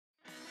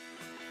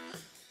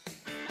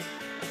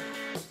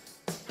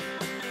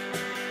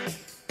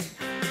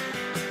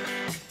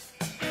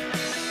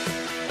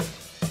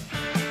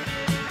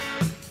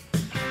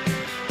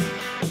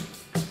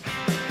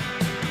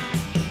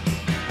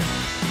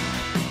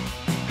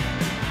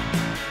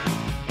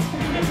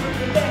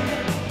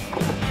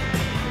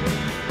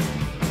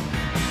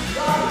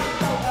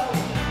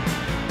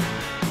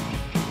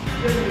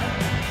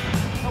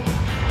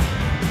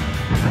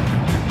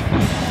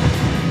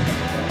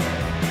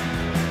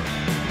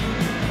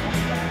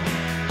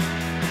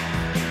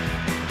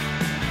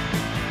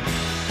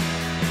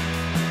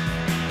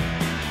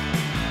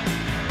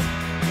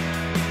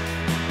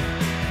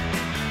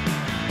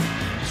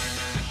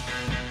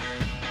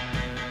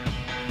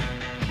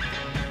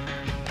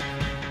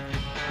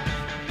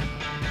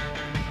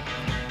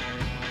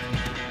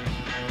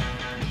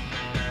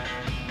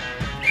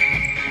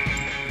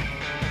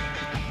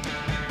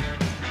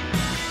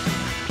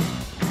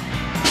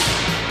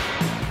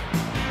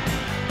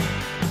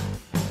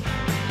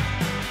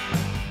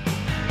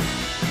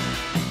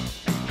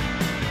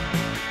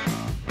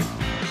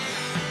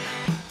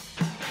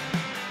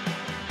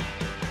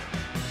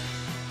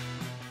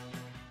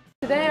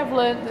I've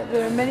learned that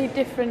there are many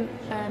different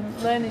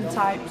learning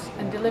types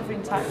and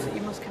delivering types that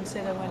you must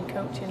consider when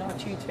coaching or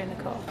tutoring a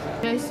course.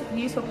 The most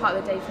useful part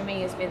of the day for me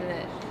has been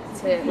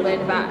to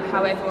learn about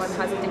how everyone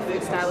has a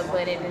different style of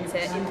learning and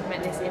to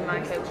implement this in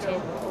my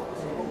coaching.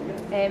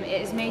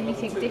 It has made me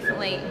think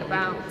differently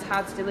about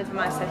how to deliver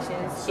my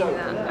sessions, in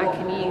that I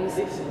can use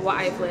what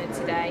I've learned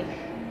today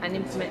and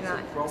implement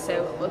that.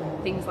 So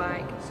things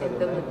like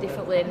the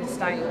different learning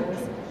styles,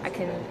 I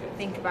can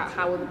think about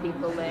how other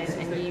people learn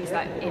and use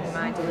that in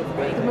my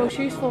delivery. The most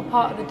useful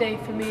part of the day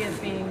for me has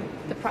been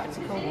the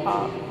practical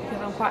part, because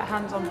I'm quite a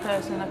hands-on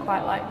person and I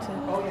quite like to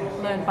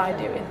learn by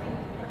doing.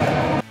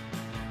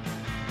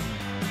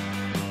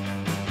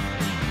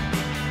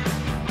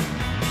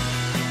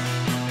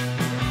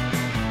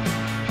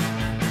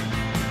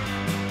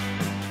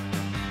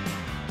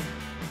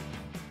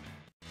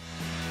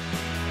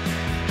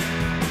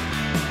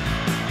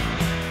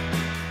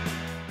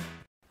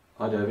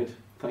 Hi David,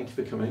 thank you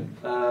for coming.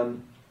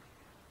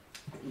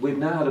 We've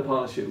now had a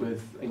partnership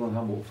with England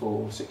Handball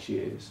for 6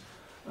 years.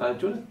 Do you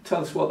want to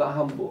tell us what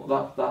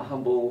that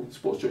Handball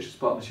Sports Structures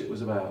partnership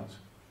was about?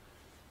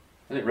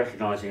 I think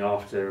recognising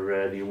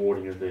after the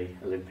awarding of the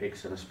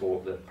Olympics and a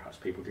sport that perhaps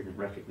people didn't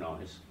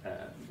recognise,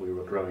 we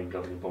were a growing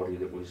governing body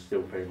that was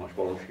still very much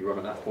voluntary run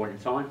at that point in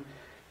time,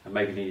 and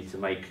maybe needed to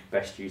make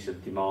best use of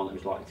the demand that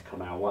was likely to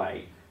come our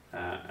way,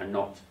 and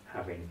not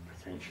having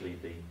potentially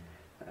the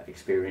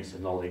experience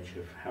and knowledge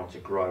of how to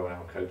grow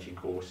our coaching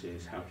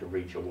courses, how to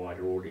reach a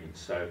wider audience.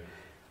 So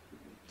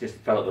just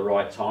felt at the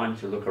right time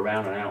to look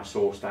around and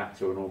outsource that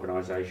to an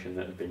organisation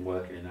that had been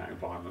working in that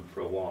environment for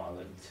a while,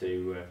 and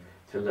to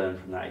learn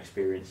from that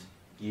experience,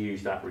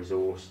 use that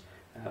resource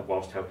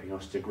whilst helping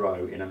us to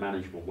grow in a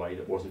manageable way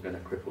that wasn't going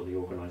to cripple the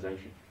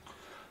organisation.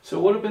 So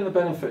what have been the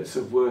benefits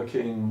of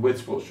working with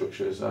Sports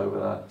Structures over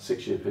that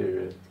 6-year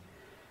period?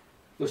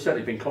 There's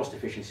certainly been cost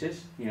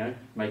efficiencies,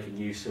 making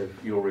use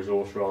of your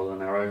resource rather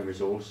than our own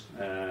resource.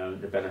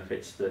 The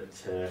benefits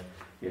that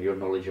your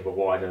knowledge of a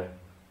wider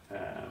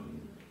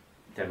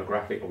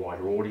demographic, a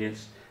wider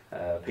audience,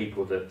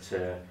 people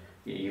that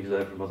you've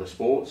learned from other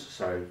sports,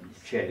 so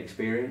shared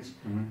experience.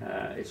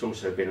 It's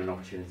also been an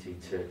opportunity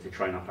to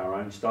train up our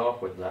own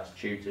staff, whether that's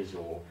tutors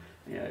or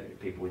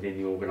people within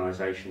the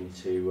organisation,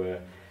 to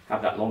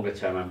have that longer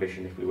term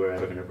ambition. If we were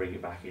ever going to bring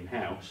it back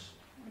in-house,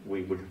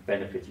 we would have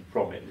benefited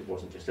from it. It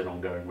wasn't just an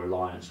ongoing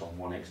reliance on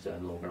one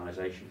external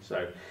organisation.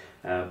 So,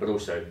 but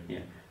also,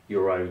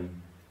 your own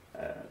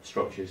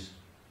structures,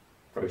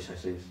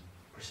 processes,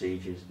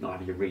 procedures, not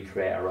having to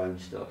recreate our own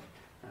stuff,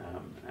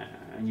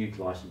 and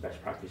utilise some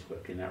best practice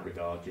work in that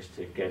regard, just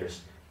to get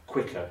us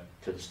quicker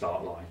to the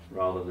start line,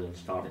 rather than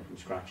starting from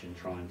scratch and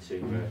trying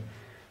to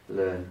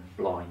learn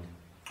blind.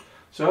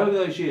 So over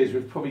those years,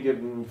 we've probably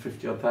given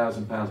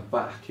 £50,000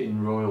 back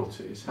in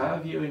royalties. How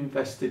have you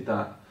invested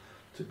that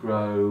to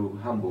grow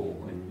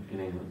handball in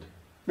England?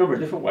 A number of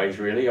different ways,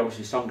 really.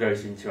 Obviously, some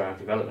goes into our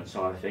development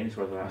side of things,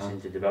 whether that's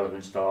into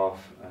development staff,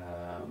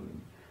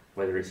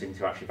 whether it's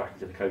into actually back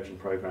into the coaching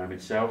programme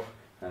itself.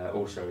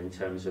 Also in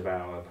terms of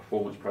our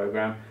performance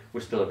programme,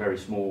 we're still a very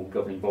small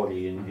governing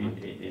body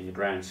in the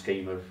grand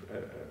scheme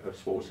of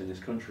sports in this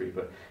country,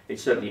 but it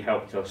certainly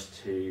helped us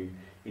to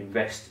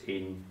invest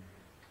in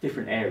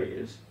different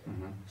areas,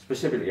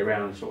 specifically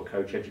around sort of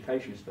coach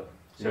education stuff.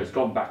 So it's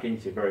gone back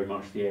into very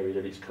much the area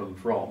that it's come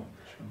from,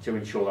 to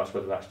ensure that's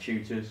whether that's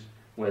tutors,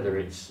 whether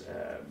it's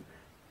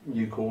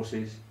new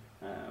courses,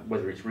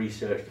 whether it's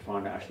research to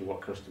find out actually what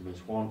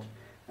customers want,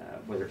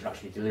 whether it's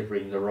actually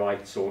delivering the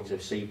right sort of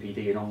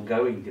CPD and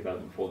ongoing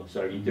development for them.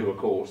 So you do a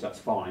course, that's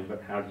fine,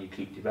 but how do you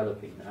keep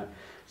developing that?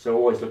 So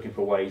always looking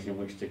for ways in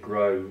which to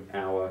grow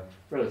our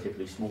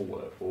relatively small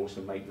workforce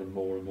and make them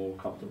more and more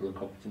comfortable and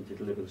competent to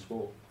deliver the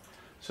sport.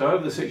 So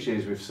over the 6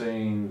 years, we've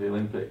seen the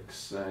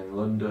Olympics in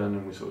London,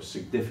 and we saw a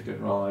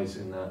significant rise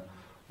in that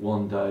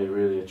one-day,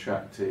 really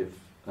attractive,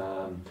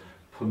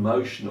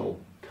 promotional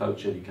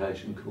coach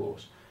education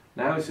course.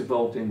 Now it's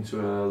evolved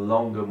into a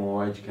longer,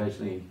 more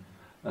educationally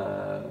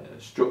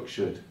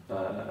structured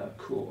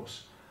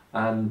course,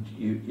 and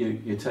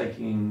you're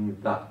taking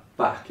that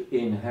back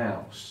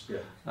in-house.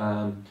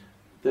 Can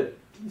you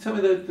tell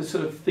me the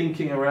sort of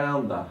thinking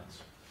around that?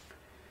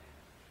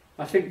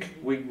 I think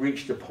we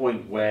reached a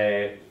point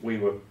where we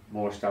were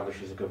more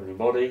established as a governing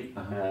body,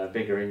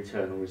 bigger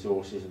internal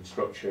resources and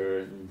structure,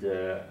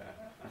 and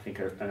I think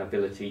an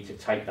ability to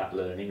take that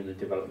learning and the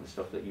development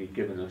stuff that you've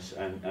given us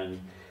and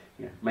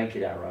make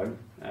it our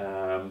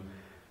own.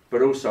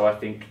 But also, I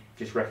think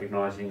just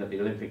recognising that the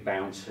Olympic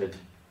bounce had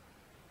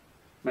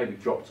maybe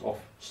dropped off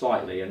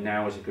slightly, and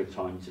now is a good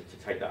time to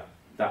take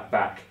that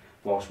back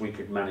whilst we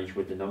could manage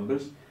with the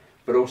numbers.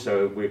 But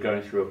also, we're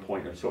going through a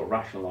point of sort of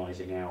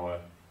rationalising our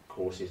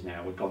courses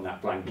now. We've gone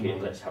that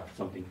blanket, let's have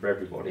something for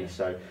everybody.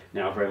 So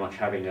now very much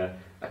having a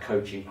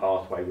coaching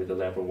pathway with the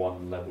level 1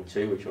 and level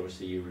 2, which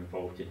obviously you were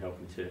involved in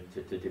helping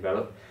to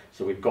develop.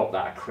 So we've got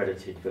that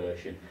accredited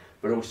version,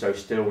 but also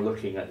still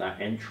looking at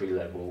that entry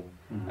level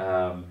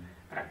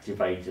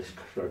activator,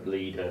 stroke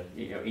leader,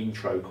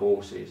 intro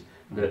courses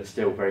that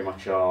still very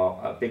much are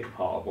a big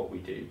part of what we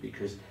do,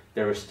 because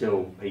there are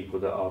still people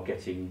that are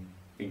getting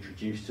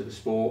introduced to the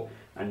sport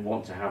and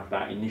want to have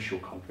that initial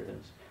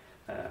confidence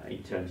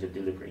in terms of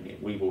delivering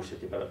it. We've also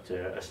developed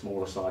a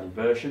smaller sided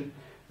version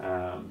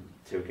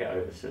to get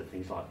over to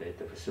things like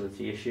the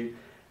facility issue,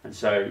 and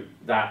so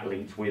that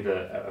linked with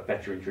a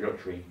better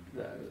introductory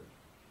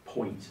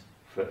point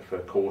for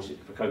courses,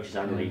 for coaches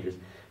and leaders,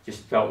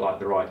 just felt like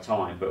the right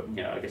time. But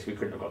I guess we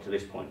couldn't have got to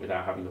this point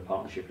without having the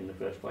partnership in the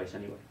first place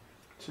anyway.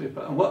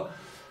 Super.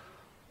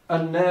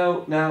 And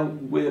now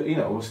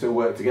we'll still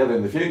work together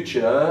in the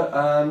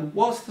future.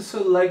 What's the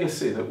sort of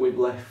legacy that we've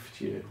left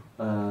you,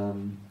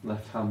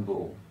 left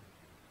Handball?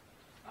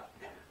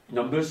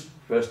 Numbers,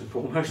 first and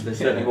foremost. There's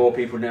certainly more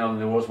people now than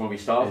there was when we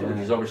started, which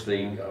is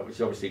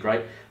obviously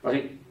great. But I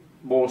think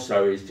more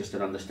so is just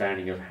an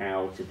understanding of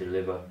how to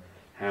deliver,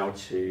 how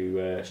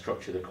to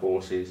structure the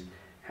courses,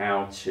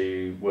 how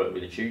to work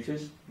with the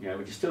tutors,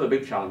 which is still a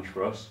big challenge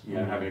for us,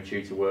 having a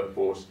tutor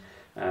workforce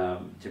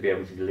to be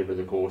able to deliver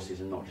the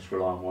courses and not just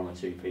rely on one or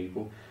two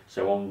people.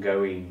 So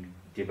ongoing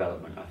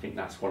development, I think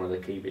that's one of the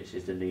key bits,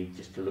 is the need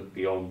just to look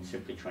beyond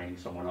simply training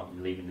someone up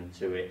and leaving them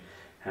to it.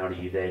 How do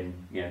you then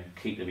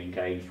keep them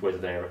engaged, whether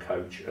they're a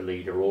coach, a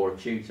leader or a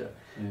tutor?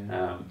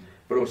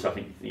 But also I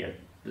think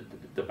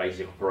the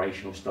basic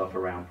operational stuff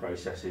around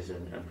processes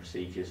and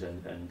procedures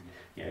and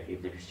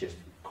even if it's just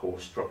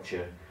course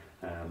structure,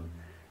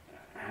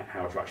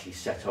 how to actually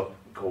set up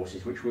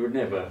courses, which we were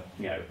never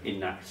in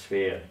that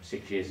sphere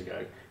 6 years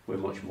ago. We're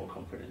much more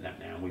confident in that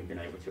now, and we've been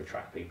able to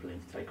attract people in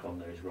to take on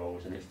those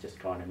roles, and it's just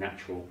kind of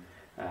natural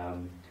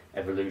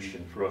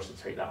evolution for us to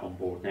take that on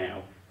board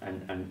now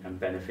and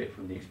benefit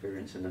from the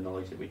experience and the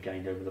knowledge that we've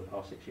gained over the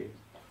past 6 years.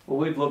 Well,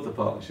 we've loved the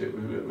partnership.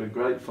 We've had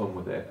great fun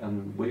with it,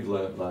 and we've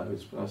learnt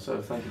loads. So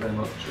thank you very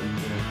much,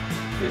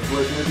 and it's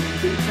working with you in the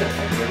future.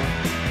 Thank you very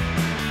much.